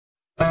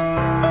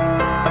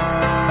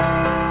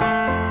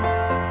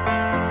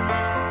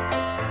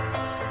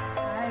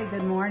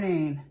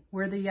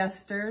the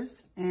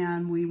Yesters,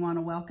 and we want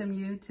to welcome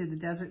you to the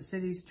Desert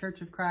Cities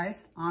Church of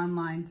Christ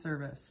online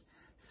service.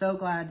 So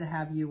glad to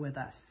have you with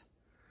us.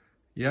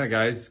 Yeah,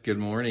 guys, good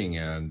morning,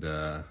 and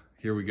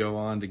here we go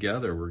on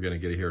together. We're going to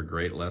get to hear a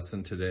great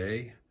lesson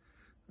today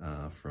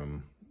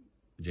from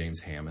James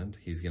Hammond.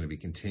 He's going to be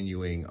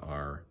continuing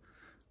our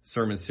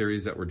sermon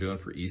series that we're doing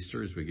for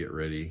Easter as we get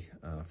ready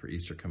for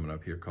Easter coming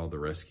up here, called The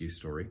Rescue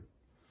Story.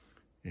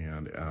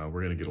 And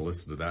we're going to get a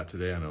listen to that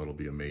today. I know it'll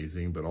be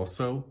amazing, but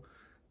also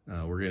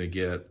we're going to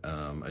get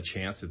a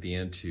chance at the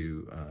end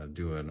to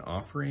do an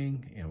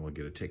offering, and we'll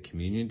get to take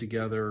communion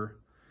together.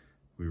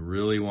 We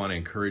really want to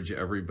encourage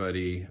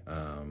everybody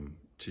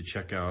to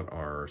check out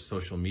our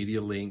social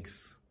media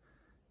links,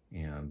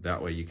 and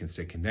that way you can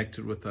stay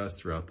connected with us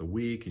throughout the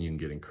week, and you can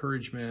get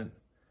encouragement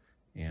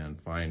and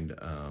find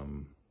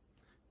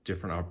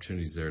different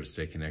opportunities there to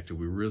stay connected.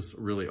 We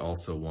really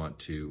also want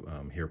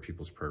to hear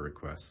people's prayer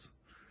requests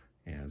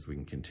as we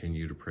can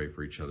continue to pray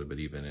for each other, but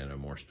even in a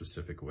more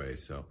specific way.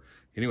 So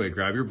anyway,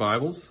 grab your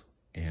Bibles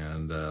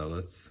and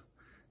let's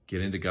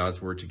get into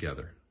God's Word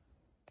together.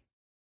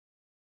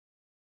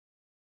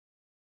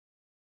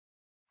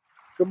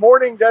 Good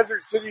morning,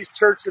 Desert Cities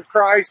Church of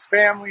Christ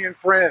family and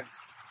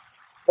friends.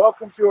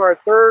 Welcome to our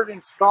third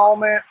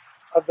installment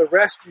of The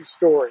Rescue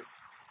Story.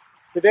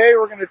 Today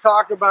we're going to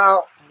talk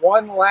about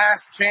one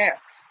last chance.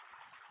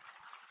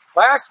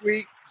 Last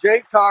week,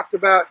 Jake talked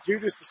about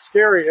Judas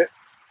Iscariot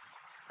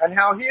and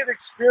how he had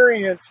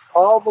experienced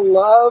all the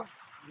love,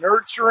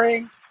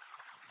 nurturing,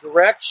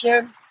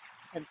 direction,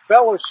 and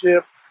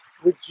fellowship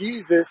with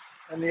Jesus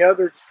and the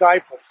other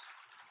disciples.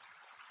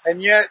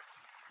 And yet,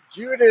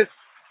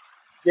 Judas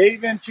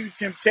gave into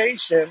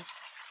temptation,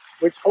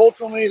 which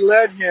ultimately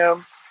led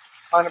him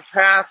on a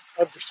path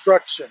of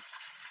destruction.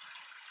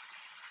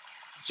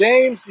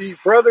 James, the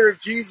brother of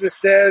Jesus,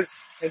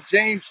 says in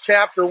James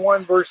chapter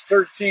 1, verse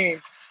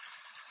 13,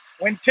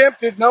 "When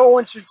tempted, no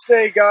one should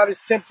say, 'God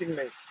is tempting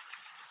me.'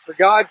 For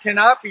God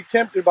cannot be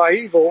tempted by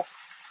evil,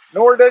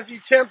 nor does he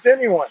tempt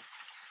anyone.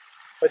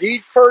 But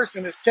each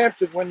person is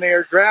tempted when they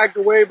are dragged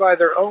away by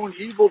their own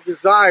evil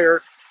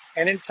desire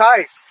and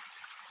enticed.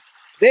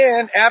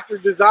 Then, after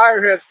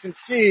desire has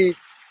conceived,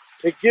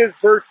 it gives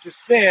birth to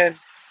sin,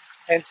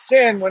 and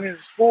sin, when it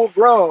is full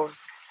grown,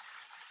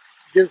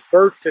 gives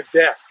birth to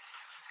death."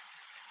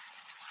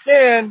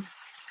 Sin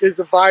is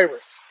a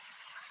virus.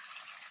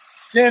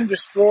 Sin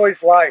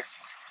destroys life.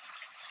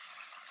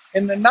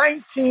 In the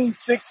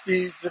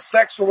 1960s, the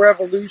sexual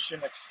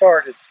revolution had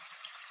started.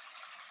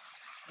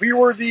 We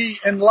were the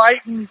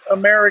enlightened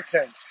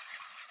Americans.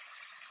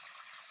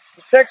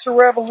 The sexual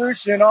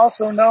revolution,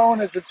 also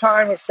known as the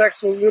time of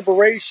sexual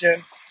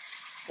liberation,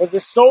 was a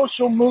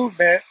social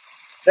movement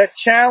that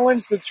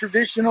challenged the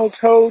traditional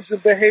codes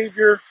of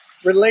behavior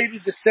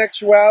related to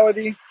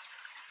sexuality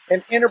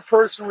and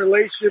interpersonal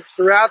relationships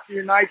throughout the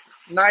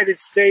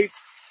United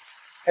States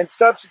and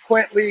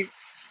subsequently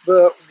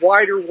the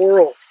wider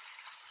world.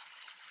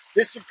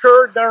 This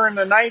occurred during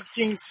the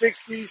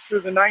 1960s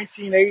through the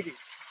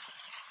 1980s.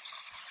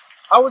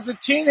 I was a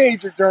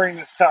teenager during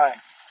this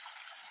time.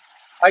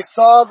 I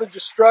saw the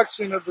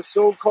destruction of the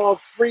so-called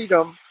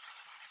freedom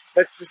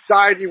that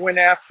society went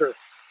after.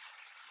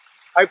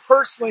 I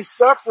personally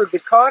suffered the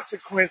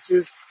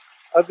consequences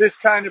of this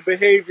kind of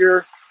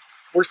behavior,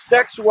 where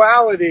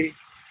sexuality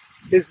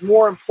is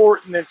more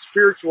important than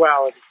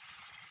spirituality.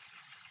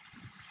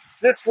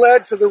 This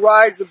led to the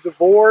rise of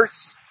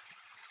divorce,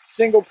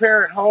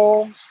 single-parent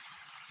homes,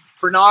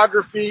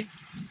 pornography.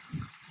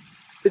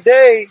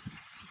 Today,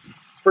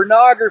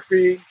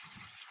 pornography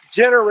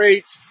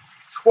generates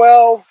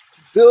 $12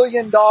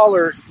 billion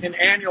in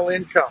annual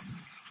income.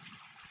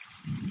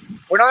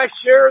 When I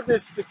share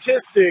this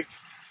statistic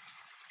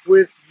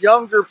with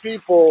younger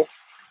people,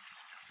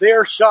 they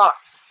are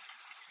shocked.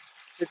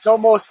 It's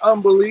almost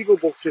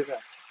unbelievable to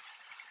them.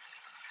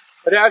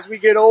 But as we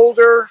get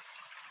older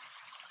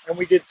and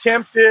we get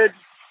tempted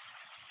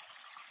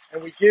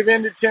and we give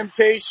in to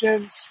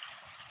temptations,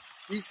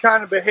 these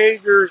kind of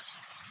behaviors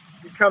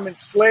become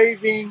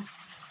enslaving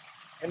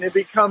and they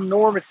become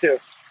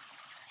normative.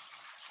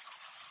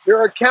 There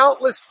are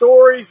countless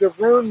stories of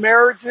ruined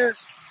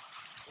marriages,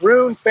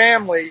 ruined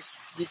families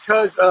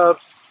because of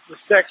the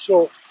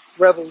sexual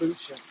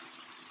revolution.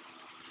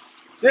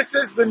 This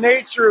is the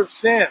nature of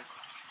sin.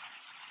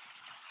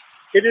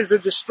 It is a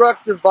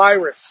destructive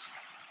virus.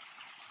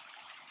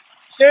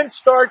 Sin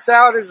starts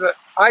out as an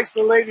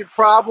isolated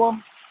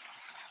problem,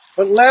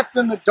 but left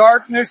in the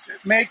darkness,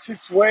 it makes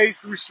its way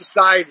through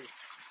society.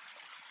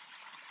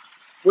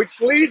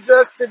 Which leads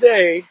us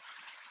today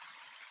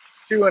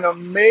to an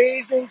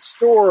amazing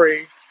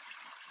story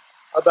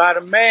about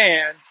a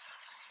man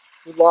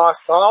who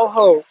lost all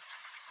hope,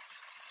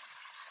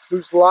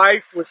 whose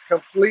life was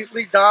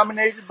completely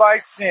dominated by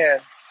sin,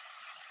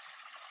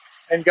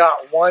 and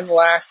got one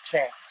last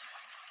chance.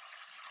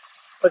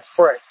 Let's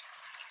pray.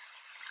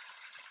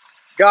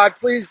 God,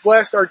 please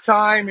bless our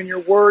time in your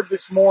word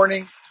this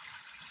morning.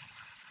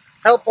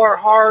 Help our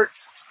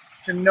hearts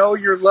to know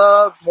your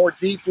love more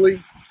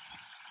deeply.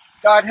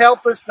 God,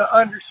 help us to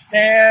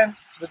understand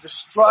the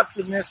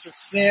destructiveness of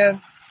sin.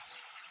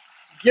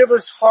 Give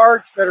us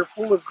hearts that are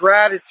full of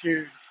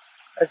gratitude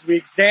as we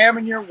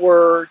examine your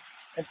word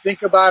and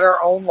think about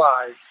our own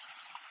lives.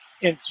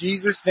 In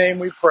Jesus' name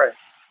we pray.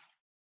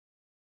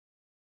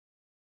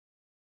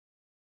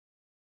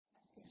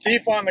 The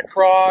thief on the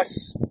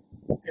cross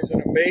is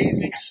an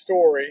amazing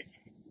story,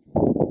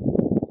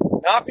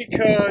 not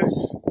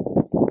because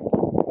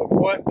of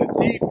what the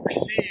thief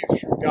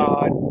receives from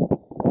God,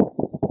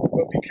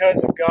 but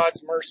because of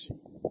God's mercy.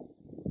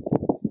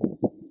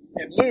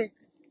 In Luke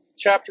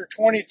chapter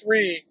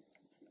 23,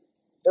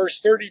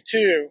 verse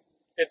 32,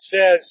 it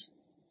says,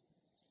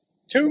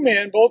 2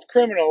 men, both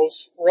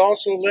criminals, were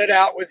also led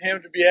out with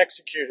him to be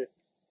executed.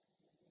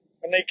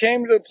 When they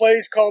came to the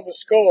place called the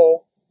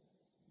Skull,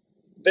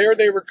 there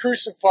they were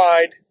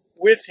crucified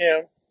with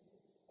him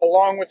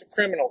along with the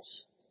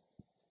criminals,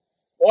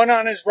 one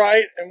on his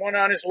right and one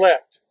on his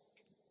left.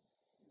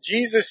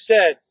 Jesus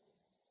said,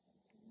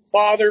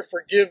 Father,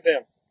 forgive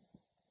them,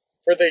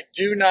 for they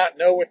do not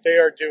know what they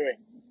are doing.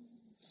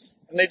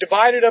 And they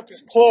divided up his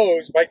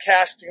clothes by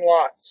casting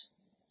lots.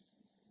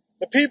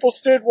 The people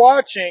stood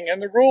watching,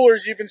 and the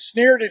rulers even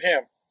sneered at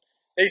him.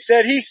 They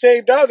said, he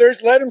saved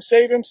others, let him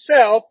save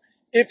himself,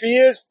 if he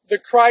is the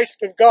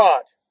Christ of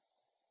God,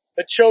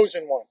 the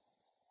chosen one.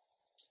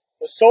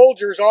 The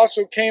soldiers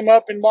also came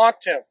up and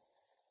mocked him.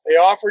 They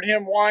offered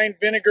him wine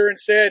vinegar and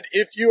said,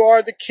 if you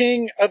are the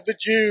king of the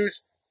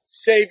Jews,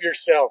 save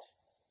yourself.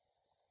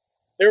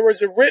 There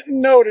was a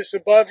written notice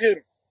above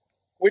him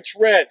which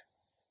read,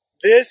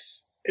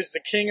 this is the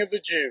King of the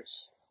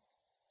Jews.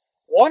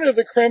 One of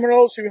the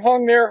criminals who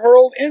hung there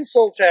hurled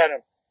insults at him.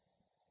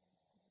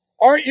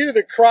 Aren't you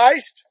the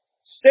Christ?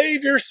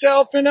 Save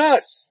yourself and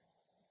us.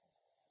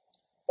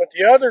 But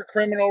the other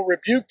criminal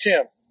rebuked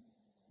him.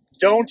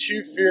 Don't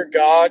you fear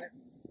God,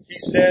 he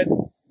said,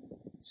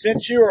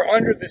 since you are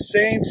under the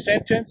same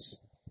sentence?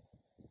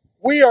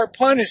 We are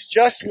punished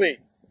justly,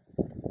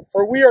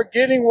 for we are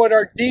getting what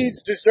our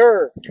deeds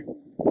deserve.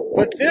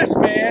 But this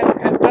man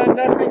has done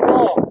nothing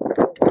wrong.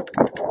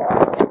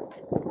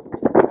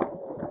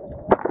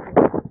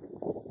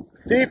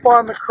 Thief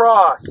on the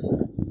cross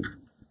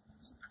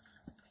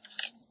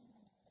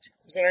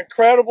is an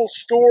incredible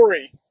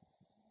story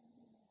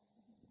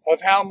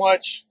of how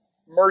much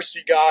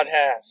mercy God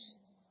has.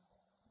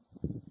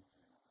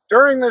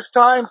 During this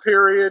time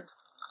period,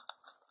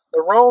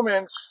 the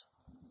Romans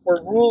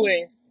were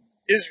ruling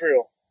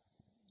Israel,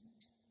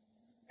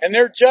 and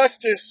their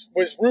justice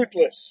was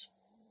ruthless.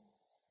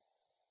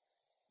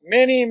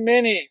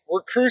 Many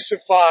were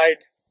crucified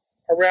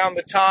around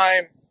the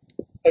time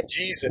of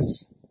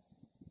Jesus.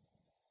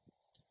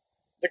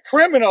 The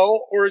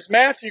criminal, or as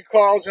Matthew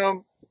calls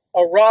him,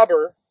 a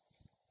robber,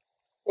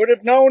 would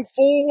have known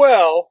full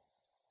well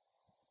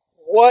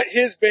what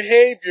his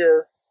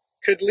behavior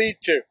could lead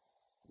to.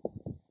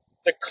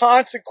 The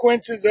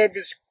consequences of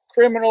his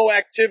criminal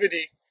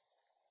activity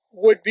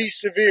would be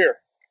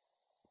severe.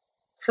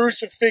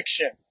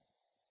 Crucifixion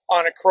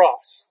on a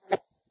cross.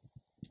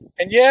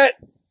 And yet,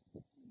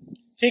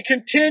 he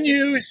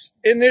continues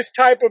in this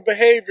type of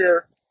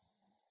behavior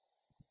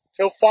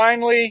till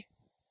finally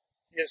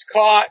he is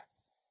caught,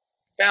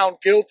 found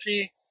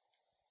guilty,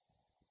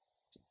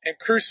 and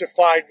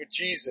crucified with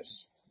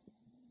Jesus.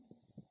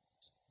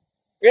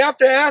 We have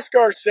to ask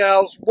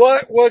ourselves,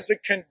 what was the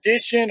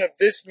condition of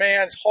this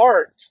man's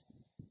heart,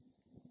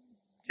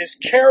 his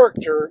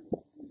character,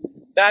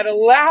 that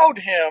allowed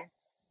him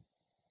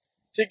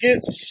to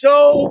get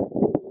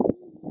so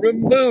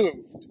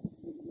removed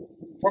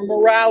from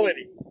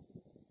morality,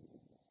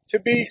 to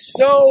be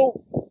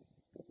so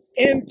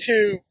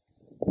into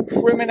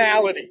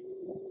criminality,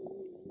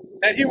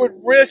 that he would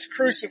risk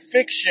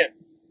crucifixion.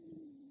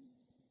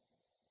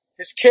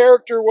 His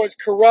character was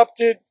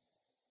corrupted.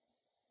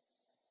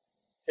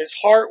 His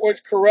heart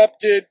was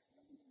corrupted.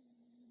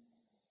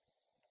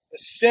 The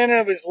sin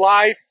of his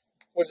life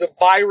was a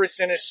virus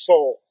in his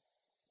soul,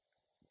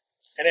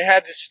 and it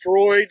had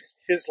destroyed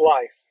his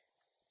life.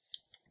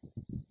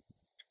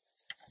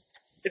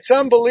 It's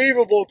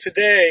unbelievable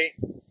today,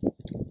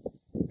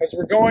 as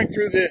we're going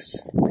through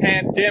this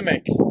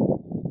pandemic,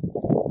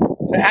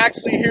 to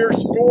actually hear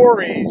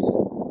stories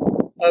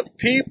of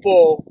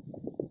people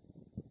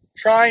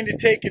trying to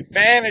take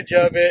advantage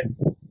of it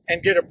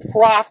and get a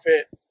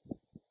profit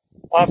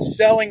off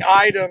selling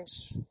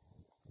items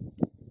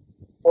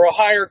for a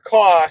higher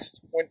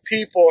cost when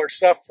people are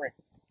suffering.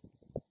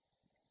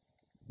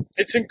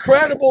 It's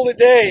incredible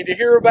today to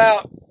hear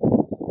about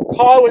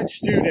college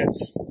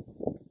students,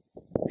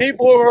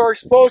 people who are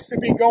supposed to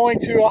be going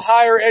to a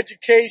higher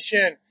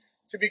education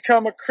to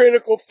become a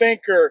critical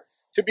thinker,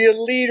 to be a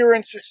leader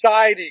in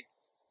society,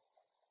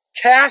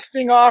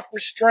 casting off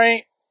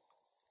restraint,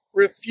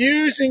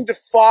 refusing to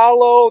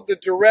follow the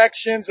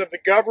directions of the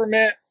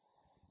government,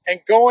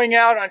 and going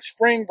out on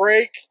spring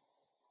break.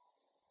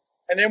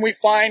 And then we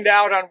find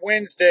out on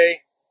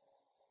Wednesday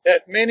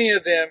that many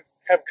of them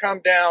have come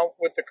down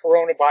with the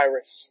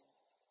coronavirus.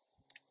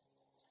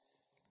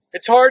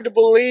 It's hard to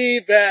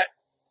believe that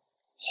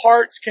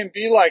hearts can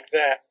be like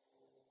that.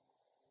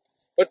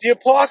 But the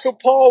Apostle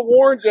Paul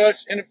warns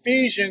us in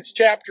Ephesians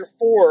chapter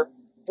 4,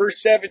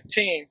 verse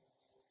 17.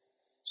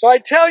 So I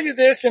tell you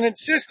this and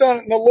insist on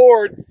it in the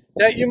Lord,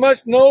 that you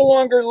must no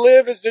longer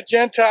live as the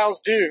Gentiles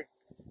do,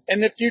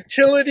 in the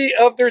futility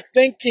of their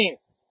thinking.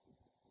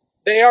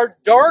 They are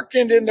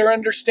darkened in their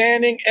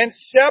understanding and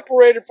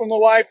separated from the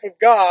life of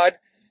God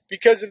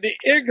because of the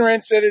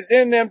ignorance that is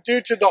in them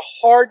due to the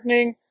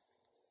hardening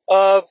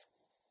of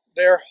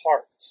their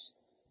hearts.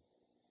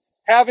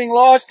 Having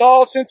lost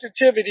all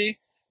sensitivity,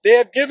 they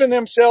have given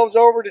themselves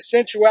over to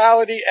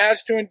sensuality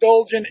as to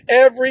indulge in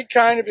every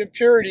kind of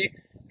impurity,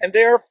 and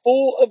they are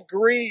full of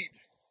greed.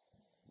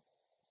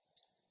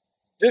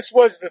 This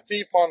was the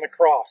thief on the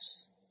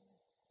cross.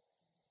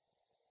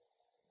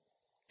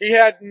 He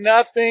had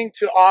nothing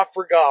to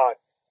offer God.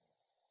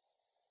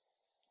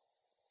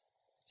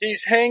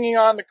 He's hanging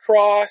on the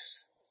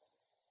cross.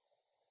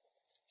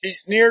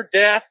 He's near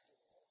death.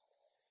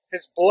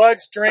 His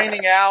blood's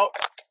draining out.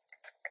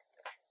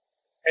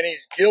 And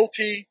he's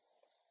guilty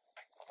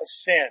of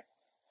sin.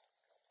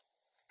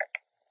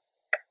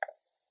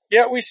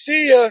 Yet we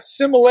see a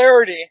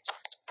similarity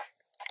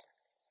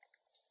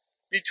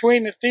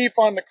between the thief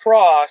on the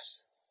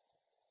cross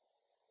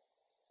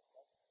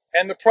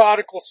and the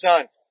prodigal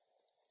son.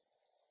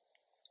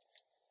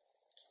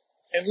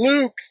 In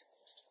Luke,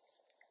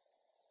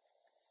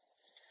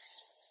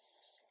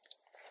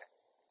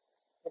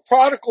 the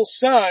prodigal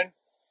son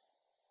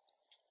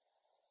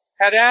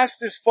had asked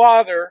his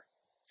father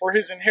for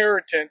his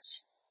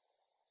inheritance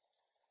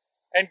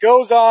and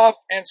goes off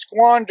and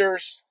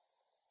squanders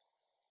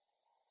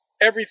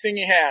everything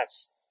he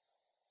has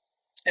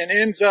and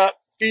ends up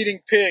feeding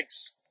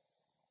pigs.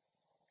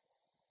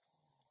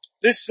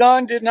 This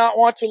son did not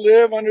want to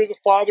live under the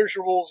father's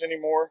rules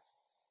anymore.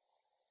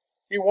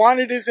 He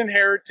wanted his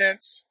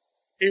inheritance.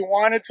 He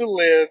wanted to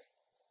live.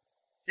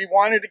 He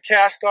wanted to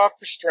cast off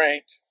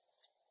restraint.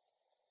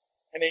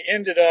 And he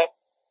ended up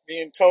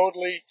being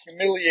totally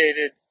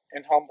humiliated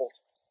and humbled.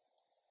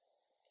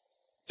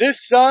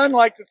 This son,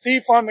 like the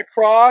thief on the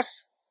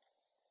cross,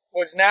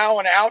 was now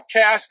an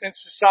outcast in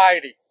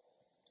society,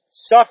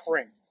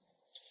 suffering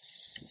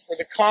for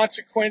the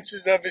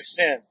consequences of his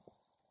sin.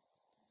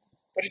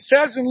 But it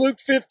says in Luke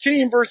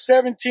 15, verse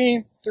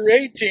 17 through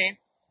 18,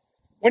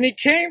 when he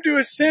came to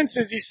his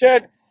senses, he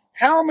said,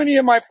 how many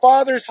of my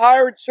father's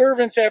hired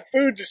servants have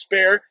food to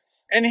spare,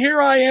 and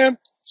here I am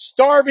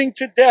starving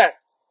to death?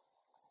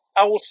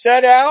 I will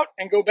set out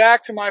and go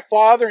back to my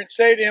father and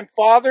say to him,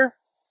 Father,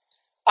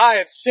 I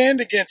have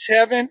sinned against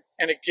heaven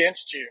and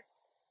against you.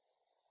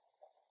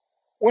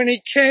 When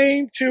he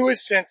came to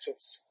his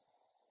senses,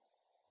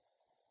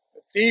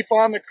 the thief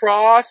on the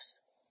cross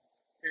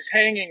is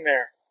hanging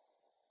there.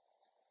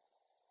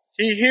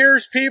 He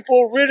hears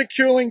people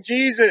ridiculing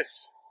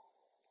Jesus.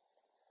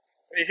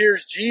 But he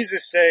hears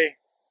Jesus say,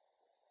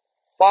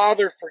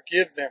 Father,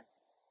 forgive them,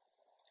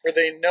 for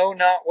they know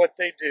not what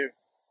they do.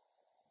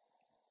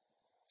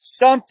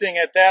 Something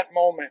at that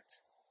moment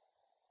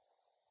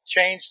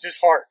changed his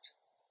heart.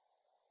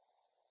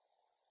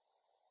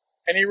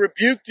 And he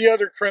rebuked the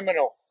other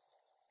criminal.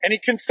 And he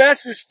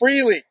confesses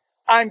freely,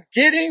 I'm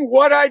getting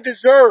what I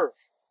deserve.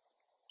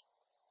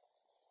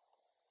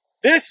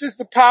 This is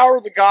the power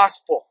of the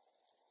gospel.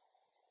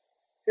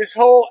 His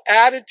whole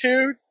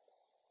attitude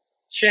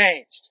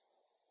changed.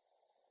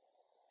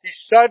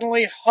 He's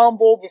suddenly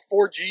humble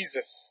before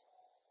Jesus.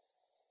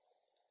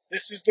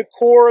 This is the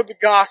core of the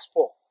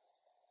gospel.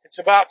 It's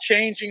about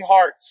changing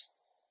hearts.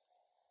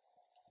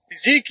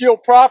 Ezekiel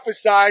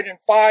prophesied in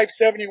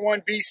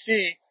 571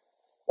 BC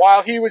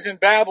while he was in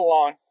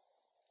Babylon.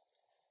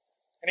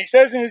 And he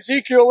says in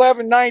Ezekiel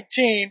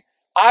 11:19,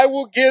 I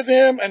will give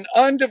them an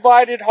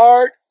undivided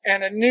heart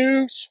and a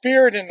new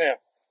spirit in them.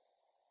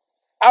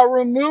 I'll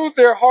remove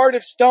their heart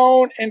of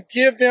stone and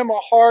give them a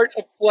heart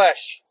of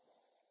flesh.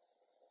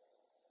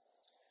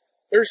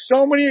 There's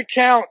so many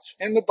accounts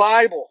in the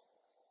Bible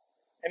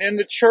and in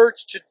the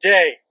church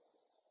today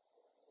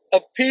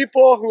of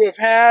people who have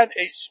had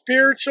a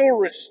spiritual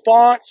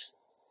response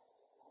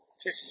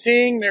to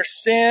seeing their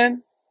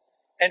sin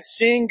and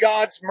seeing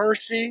God's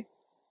mercy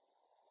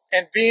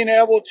and being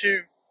able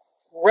to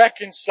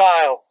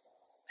reconcile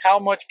how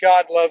much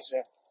God loves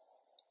them.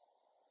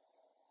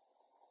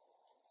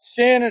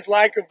 Sin is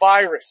like a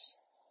virus.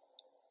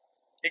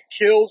 It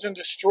kills and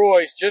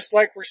destroys, just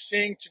like we're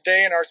seeing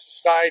today in our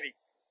society.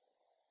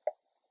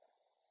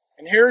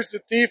 And here's the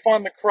thief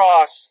on the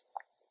cross,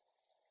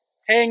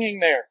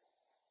 hanging there.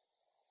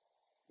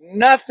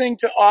 Nothing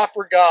to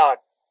offer God.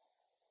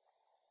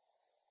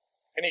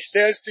 And he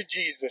says to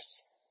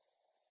Jesus,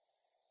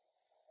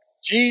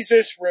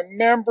 Jesus,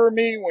 remember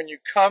me when you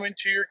come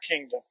into your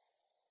kingdom.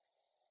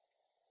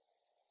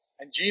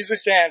 And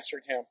Jesus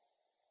answered him,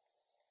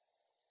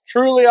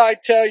 truly I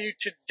tell you,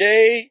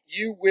 today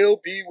you will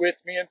be with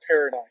me in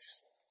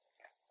paradise.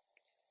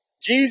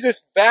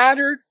 Jesus,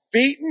 battered,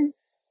 beaten,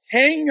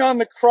 hanging on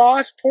the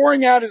cross,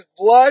 pouring out his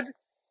blood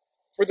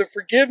for the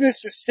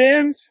forgiveness of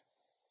sins,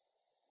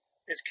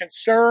 is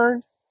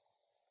concerned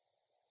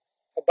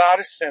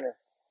about a sinner,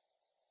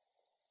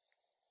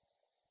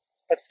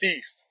 a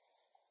thief.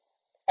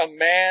 a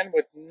man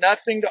with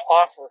nothing to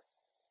offer.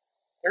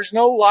 There's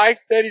no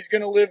life that he's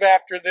going to live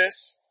after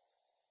this.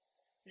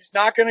 He's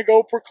not going to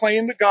go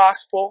proclaim the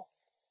gospel.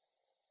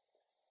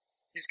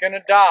 He's going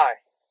to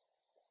die.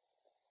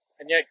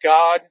 And yet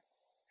God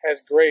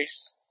has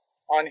grace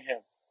on him.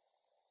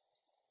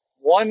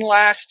 One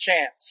last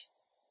chance.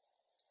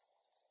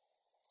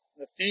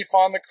 The thief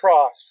on the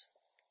cross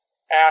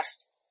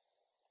asked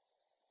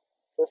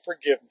for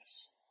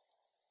forgiveness,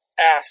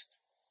 asked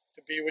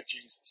to be with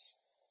Jesus.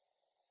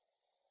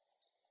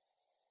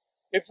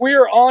 If we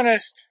are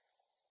honest,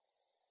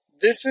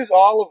 this is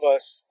all of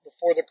us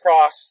before the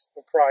cross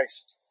of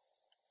Christ.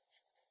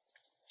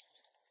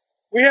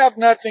 We have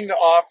nothing to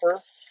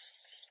offer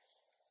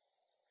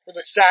for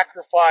the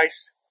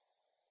sacrifice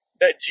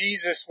that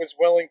Jesus was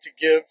willing to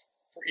give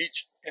for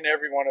each and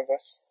every one of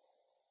us.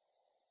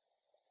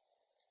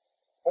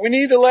 We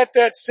need to let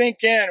that sink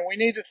in. We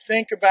need to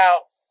think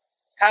about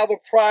how the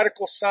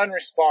prodigal son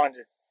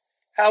responded,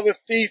 how the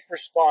thief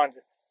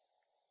responded.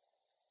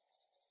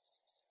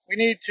 We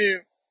need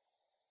to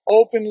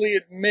openly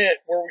admit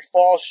where we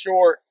fall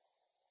short,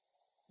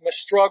 and the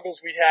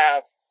struggles we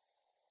have,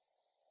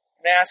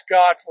 and ask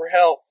God for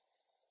help,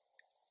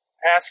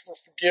 ask for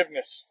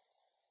forgiveness.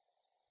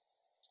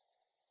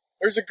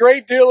 There's a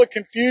great deal of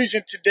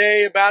confusion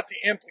today about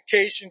the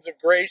implications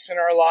of grace in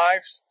our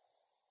lives.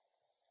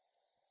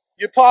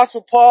 The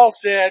Apostle Paul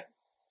said,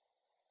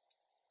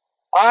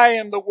 I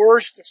am the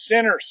worst of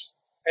sinners.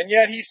 And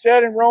yet he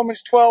said in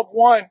Romans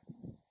 12:1,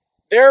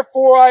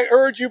 therefore I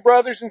urge you,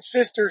 brothers and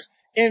sisters,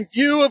 in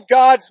view of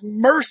God's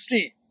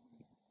mercy,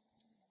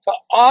 to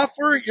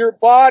offer your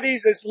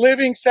bodies as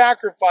living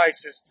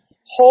sacrifices,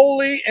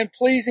 holy and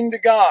pleasing to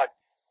God.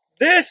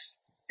 This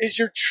is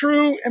your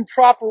true and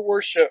proper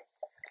worship.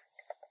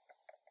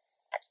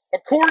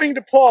 According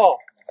to Paul,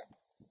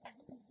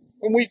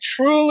 when we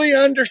truly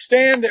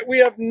understand that we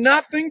have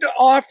nothing to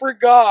offer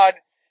God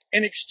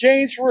in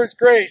exchange for His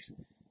grace,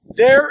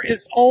 there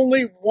is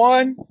only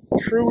one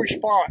true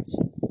response: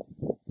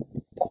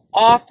 to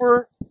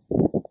offer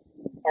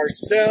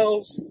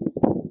ourselves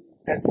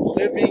as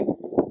living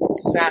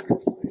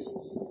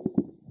sacrifices.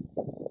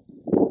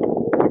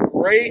 A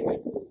great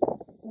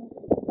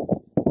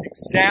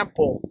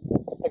example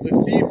of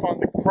the thief on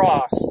the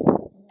cross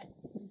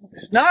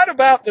is not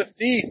about the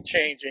thief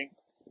changing,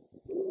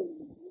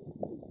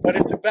 but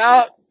it's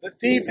about the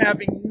thief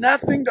having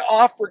nothing to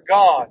offer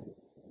God.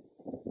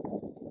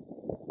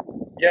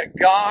 Yet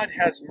God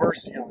has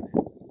mercy on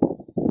him.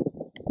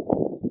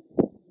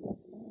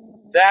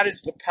 That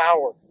is the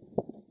power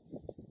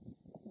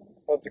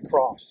of the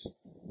cross.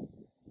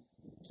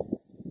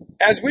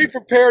 As we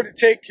prepare to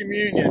take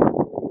communion, I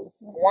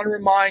want to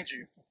remind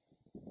you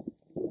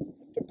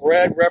that the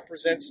bread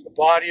represents the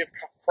body of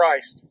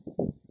Christ,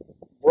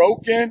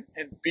 broken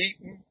and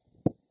beaten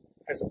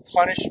as a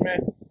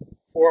punishment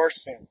for our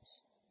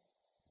sins.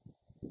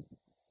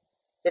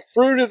 The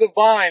fruit of the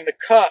vine, the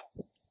cup,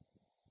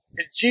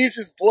 is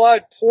Jesus'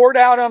 blood poured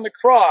out on the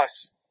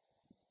cross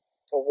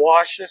to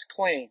wash us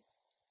clean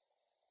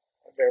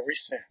of every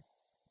sin.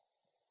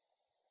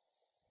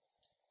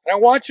 And I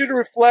want you to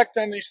reflect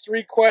on these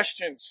three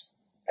questions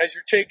as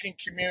you're taking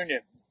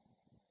communion.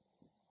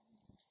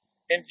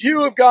 In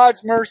view of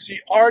God's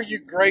mercy, are you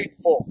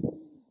grateful?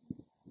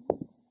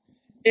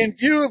 In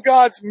view of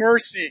God's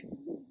mercy,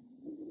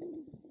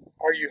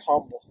 are you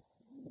humble?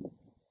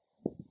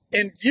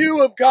 In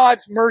view of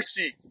God's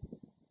mercy,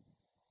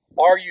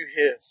 are you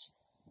His?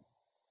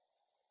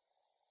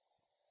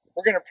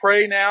 We're going to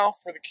pray now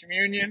for the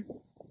communion.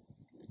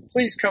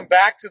 Please come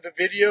back to the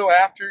video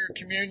after your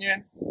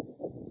communion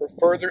for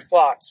further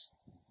thoughts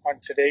on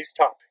today's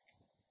topic.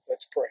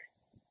 Let's pray.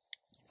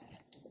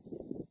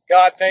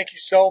 God, thank you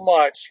so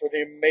much for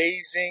the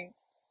amazing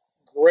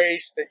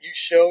grace that you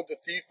showed the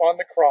thief on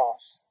the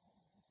cross,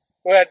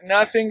 who had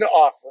nothing to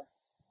offer,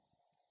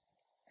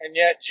 and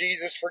yet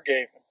Jesus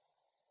forgave him.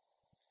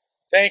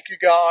 Thank you,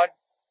 God.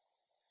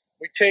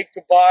 We take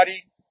the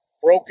body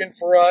broken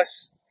for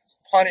us as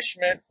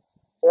punishment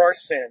for our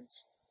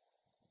sins.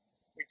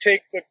 We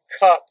take the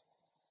cup,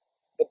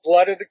 the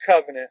blood of the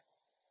covenant,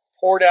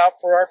 poured out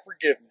for our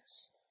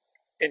forgiveness.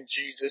 In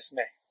Jesus'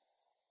 name.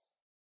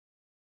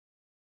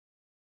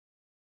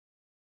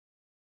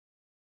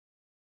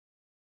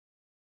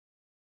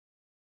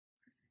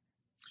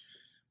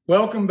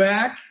 Welcome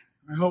back.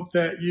 I hope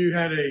that you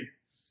had a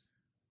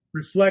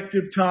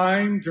reflective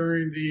time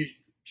during the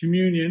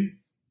communion,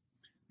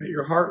 that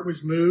your heart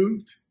was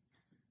moved,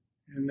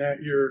 and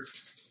that you're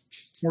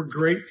more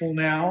grateful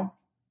now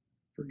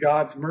for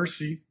God's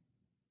mercy.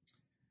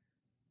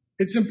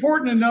 It's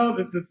important to know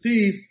that the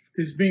thief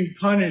is being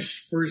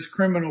punished for his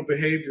criminal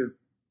behavior.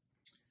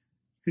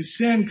 His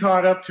sin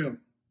caught up to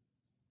him.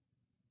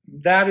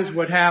 That is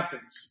what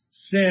happens.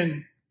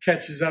 Sin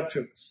catches up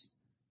to us.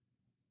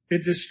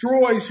 It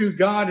destroys who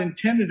God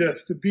intended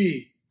us to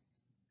be.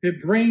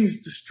 It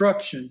brings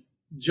destruction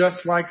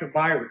just like a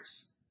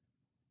virus.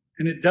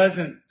 And it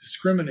doesn't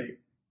discriminate.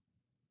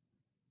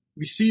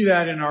 We see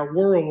that in our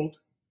world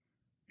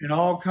in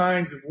all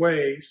kinds of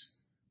ways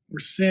where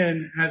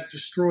sin has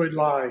destroyed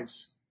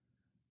lives.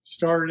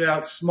 started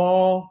out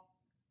small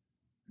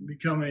and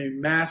become a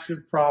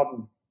massive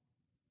problem.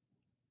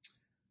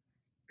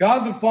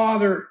 God the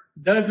Father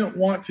doesn't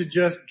want to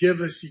just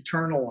give us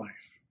eternal life.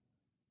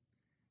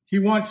 He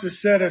wants to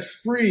set us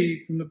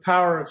free from the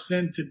power of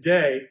sin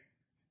today.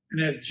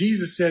 And as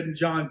Jesus said in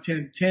John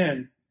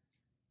 10:10,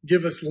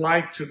 give us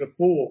life to the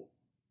full.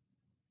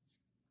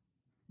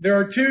 There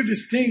are two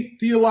distinct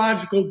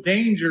theological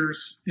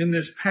dangers in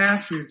this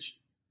passage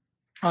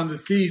on the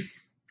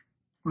thief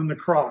on the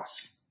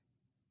cross.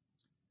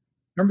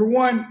 Number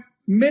one,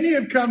 many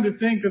have come to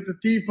think that the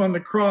thief on the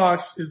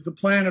cross is the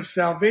plan of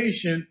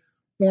salvation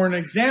or an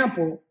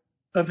example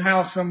of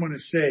how someone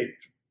is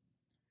saved.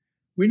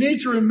 We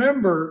need to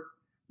remember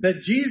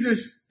that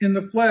Jesus in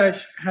the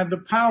flesh had the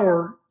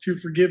power to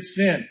forgive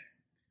sin.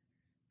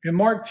 In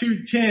Mark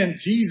 2:10,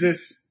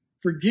 Jesus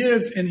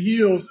forgives and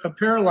heals a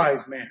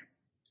paralyzed man.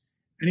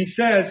 And he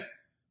says,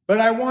 but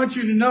I want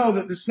you to know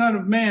that the Son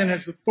of Man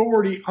has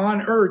authority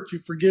on earth to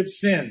forgive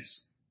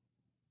sins.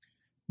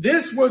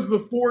 This was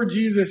before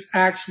Jesus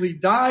actually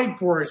died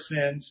for our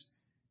sins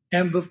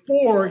and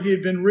before he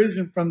had been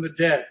risen from the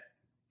dead.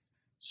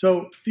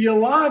 So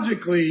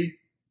theologically,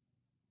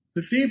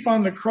 the thief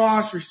on the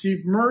cross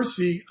received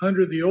mercy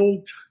under the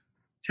Old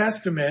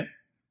Testament,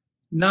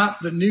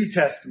 not the New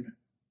Testament.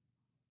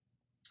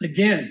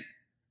 Again,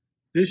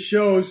 this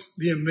shows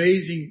the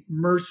amazing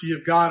mercy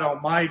of God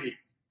Almighty.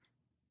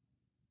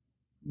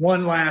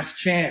 One last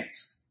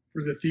chance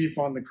for the thief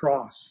on the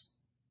cross.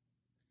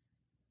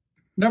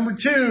 Number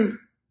two,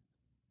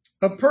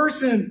 a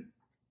person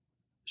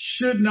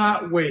should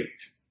not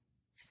wait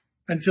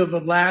until the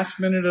last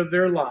minute of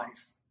their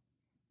life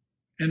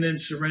and then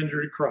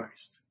surrender to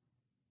Christ.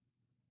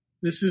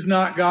 This is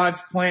not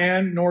God's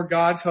plan nor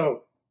God's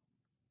hope.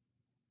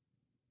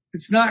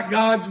 It's not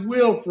God's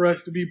will for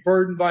us to be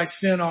burdened by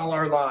sin all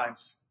our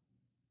lives.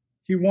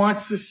 He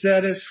wants to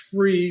set us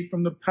free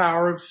from the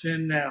power of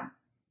sin now.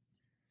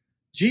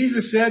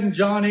 Jesus said in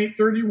John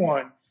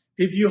 8:31,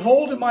 if you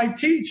hold to my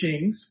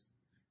teachings,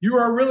 you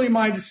are really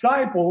my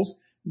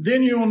disciples,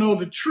 then you will know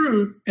the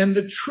truth, and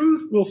the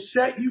truth will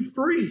set you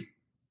free.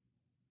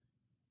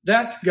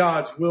 That's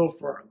God's will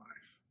for our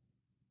life.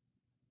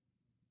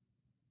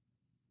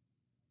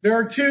 There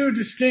are two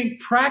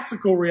distinct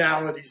practical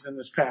realities in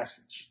this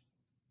passage.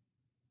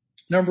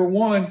 Number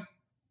one,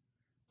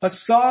 a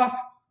soft,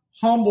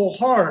 humble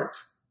heart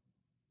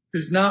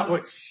is not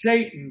what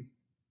Satan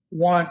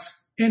wants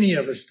any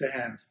of us to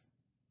have.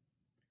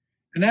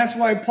 And that's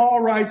why Paul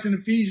writes in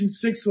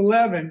Ephesians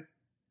 6:11,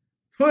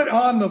 put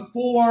on the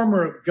full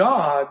armor of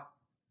God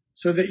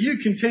so that you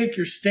can take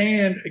your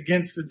stand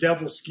against the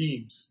devil's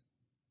schemes.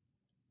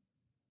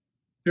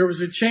 There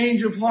was a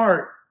change of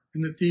heart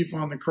in the thief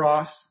on the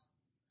cross.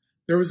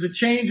 There was a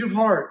change of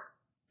heart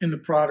in the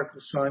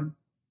prodigal son.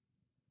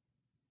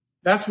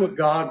 That's what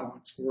God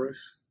wants for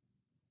us.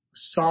 A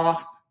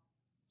soft,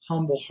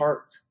 humble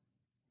heart.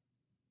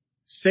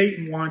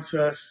 Satan wants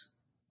us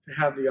to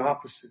have the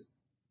opposite.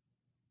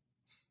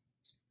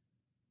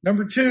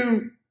 Number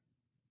two,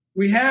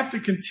 we have to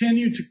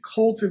continue to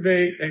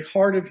cultivate a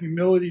heart of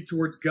humility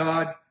towards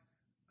God's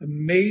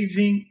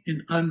amazing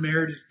and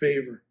unmerited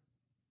favor.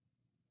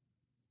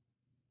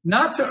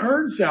 Not to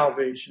earn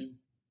salvation,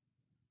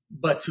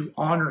 but to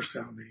honor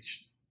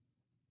salvation.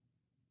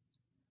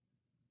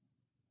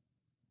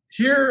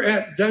 Here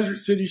at Desert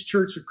Cities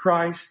Church of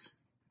Christ,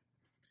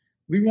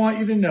 we want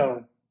you to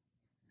know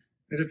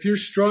that if you're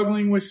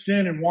struggling with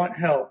sin and want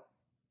help,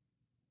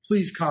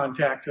 please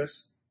contact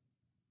us.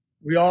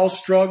 We all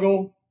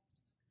struggle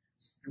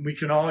and we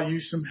can all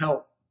use some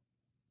help.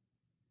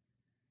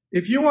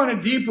 If you want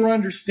a deeper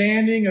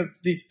understanding of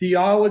the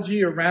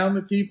theology around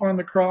the thief on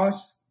the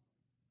cross,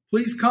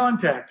 please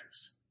contact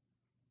us.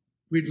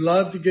 We'd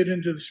love to get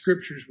into the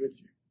scriptures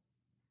with you.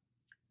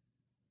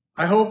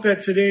 I hope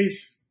that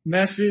today's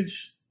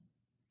message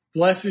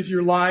blesses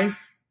your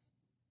life,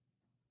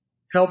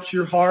 helps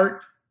your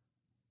heart,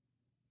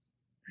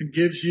 and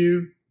gives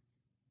you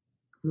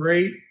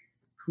great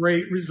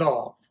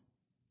resolve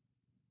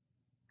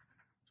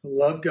to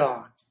love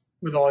God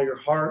with all your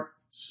heart,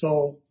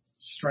 soul,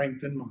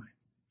 strength, and mind.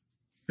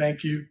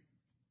 Thank you,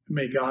 and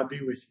may God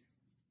be with you.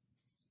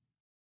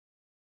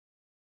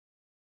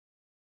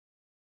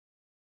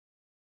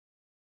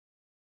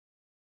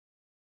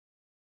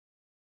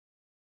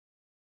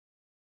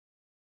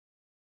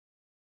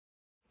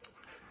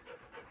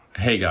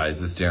 Hey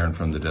guys, it's Darren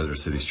from the Desert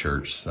Cities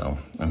Church. So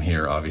I'm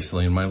here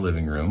obviously in my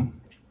living room,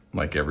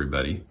 like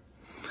everybody,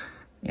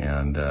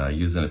 and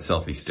using a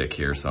selfie stick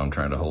here. So I'm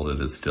trying to hold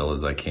it as still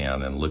as I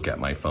can and look at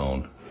my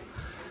phone.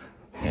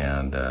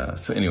 And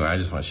so anyway, I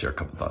just want to share a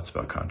couple thoughts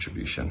about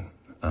contribution.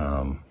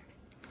 As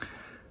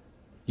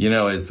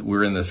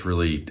we're in this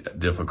really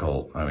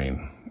difficult, I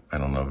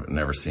don't know, I've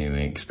never seen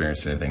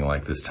experienced anything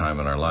like this time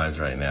in our lives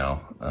right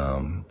now.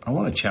 I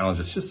want to challenge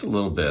us just a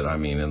little bit,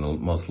 in the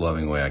most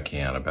loving way I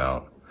can,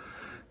 about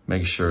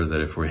making sure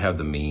that if we have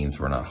the means,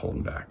 we're not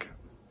holding back.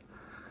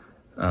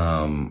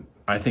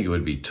 I think it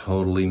would be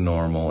totally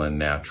normal and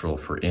natural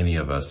for any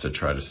of us to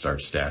try to start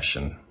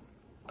stashing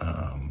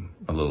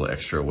a little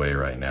extra away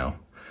right now.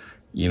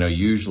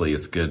 Usually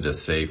it's good to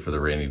save for the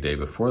rainy day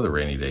before the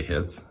rainy day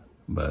hits,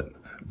 but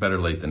better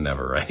late than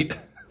never, right?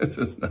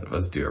 Since none of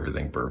us do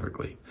everything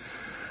perfectly.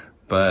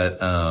 But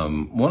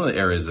one of the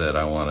areas that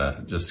I want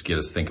to just get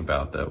us think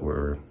about that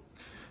we're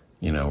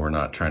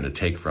not trying to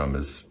take from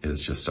is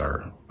just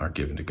our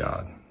giving to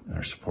God,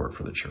 our support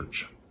for the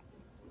church.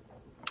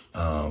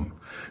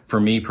 For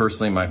me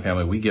personally, my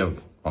family, we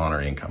give on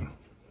our income.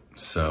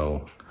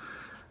 So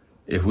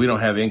if we don't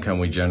have income,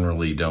 we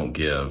generally don't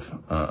give,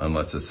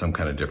 unless it's some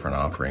kind of different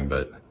offering.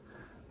 But,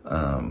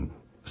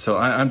 so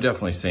I'm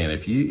definitely saying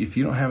if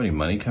you don't have any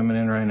money coming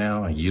in right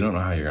now, you don't know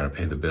how you're going to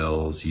pay the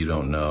bills, you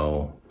don't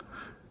know,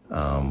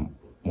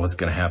 what's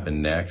going to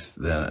happen next,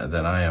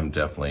 then I am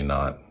definitely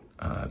not,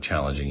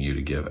 challenging you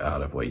to give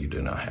out of what you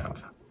do not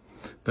have.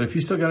 But if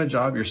you still got a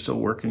job, you're still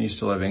working, you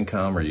still have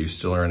income, or you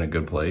still are in a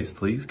good place,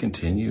 please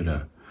continue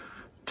to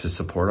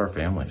support our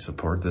family,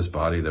 support this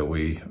body that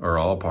we are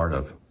all a part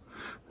of.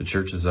 The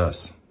church is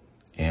us.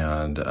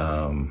 And,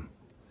 that's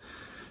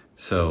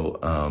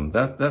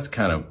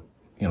kind of,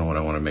 what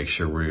I want to make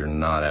sure we're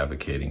not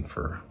advocating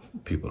for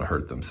people to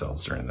hurt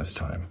themselves during this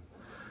time.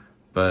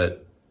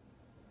 But,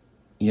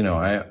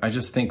 I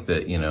just think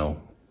that,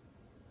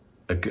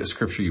 a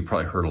scripture you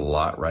probably heard a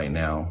lot right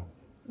now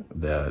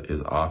that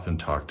is often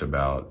talked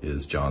about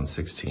is John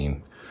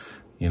 16.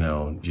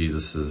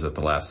 Jesus is at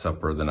the Last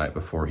Supper the night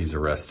before he's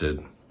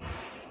arrested,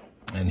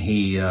 and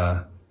he,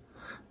 or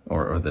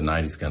the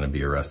night he's going to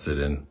be arrested,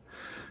 and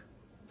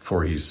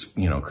before he's,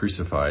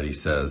 crucified, he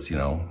says,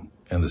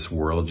 in this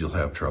world you'll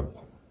have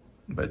trouble,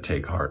 but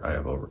take heart, I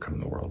have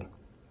overcome the world.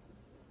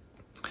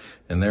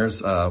 And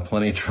there's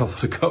plenty of trouble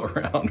to go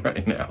around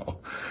right now.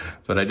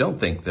 But I don't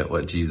think that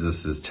what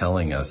Jesus is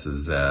telling us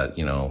is that,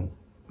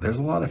 there's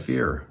a lot of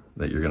fear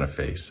that you're going to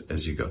face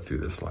as you go through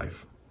this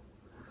life.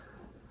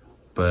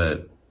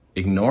 But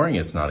ignoring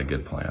it's not a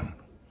good plan.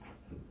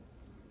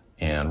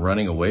 And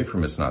running away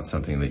from it's not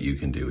something that you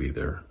can do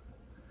either.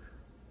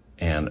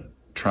 And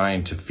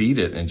trying to feed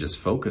it and just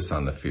focus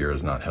on the fear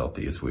is not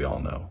healthy, as we all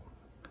know.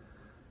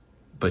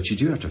 But you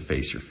do have to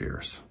face your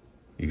fears.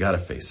 You got to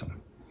face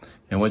them.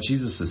 And what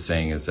Jesus is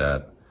saying is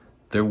that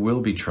there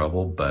will be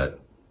trouble, but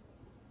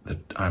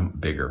I'm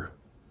bigger.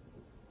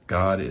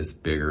 God is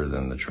bigger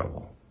than the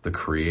trouble. The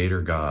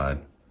Creator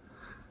God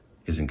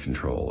is in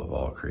control of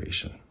all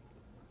creation.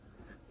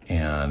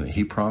 And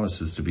he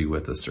promises to be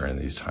with us during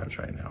these times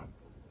right now.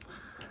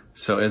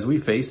 So as we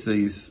face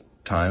these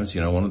times,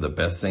 one of the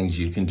best things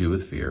you can do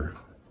with fear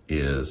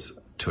is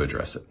to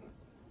address it.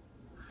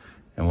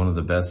 And one of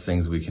the best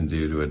things we can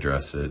do to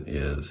address it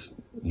is,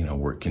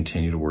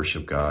 continue to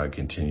worship God,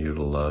 continue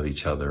to love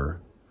each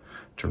other,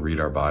 to read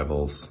our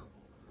Bibles,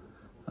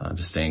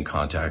 to stay in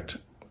contact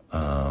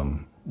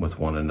with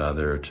one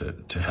another,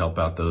 to help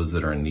out those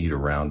that are in need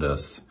around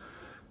us.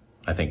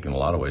 I think in a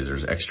lot of ways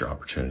there's extra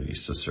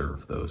opportunities to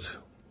serve those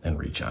and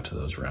reach out to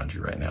those around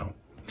you right now.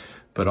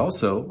 But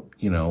also,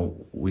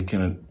 we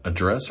can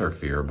address our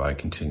fear by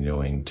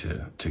continuing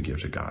to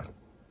give to God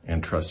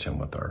and trust him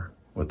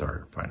with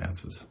our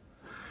finances.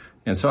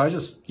 And so I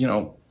just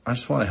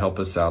want to help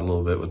us out a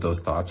little bit with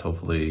those thoughts.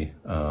 Hopefully,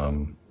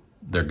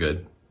 they're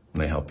good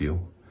and they help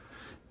you.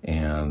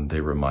 And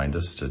they remind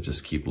us to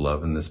just keep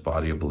loving this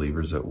body of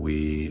believers that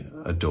we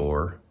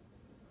adore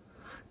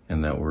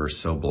and that we're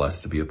so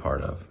blessed to be a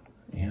part of.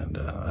 And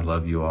I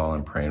love you all.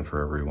 I'm praying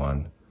for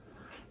everyone.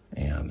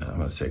 And I'm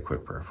going to say a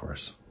quick prayer for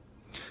us.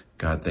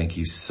 God, thank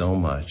you so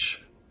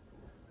much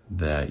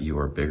that you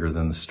are bigger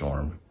than the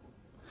storm,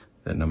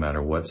 that no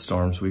matter what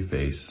storms we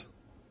face,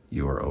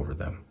 you are over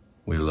them.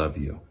 We love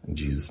you. In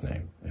Jesus'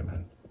 name,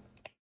 amen.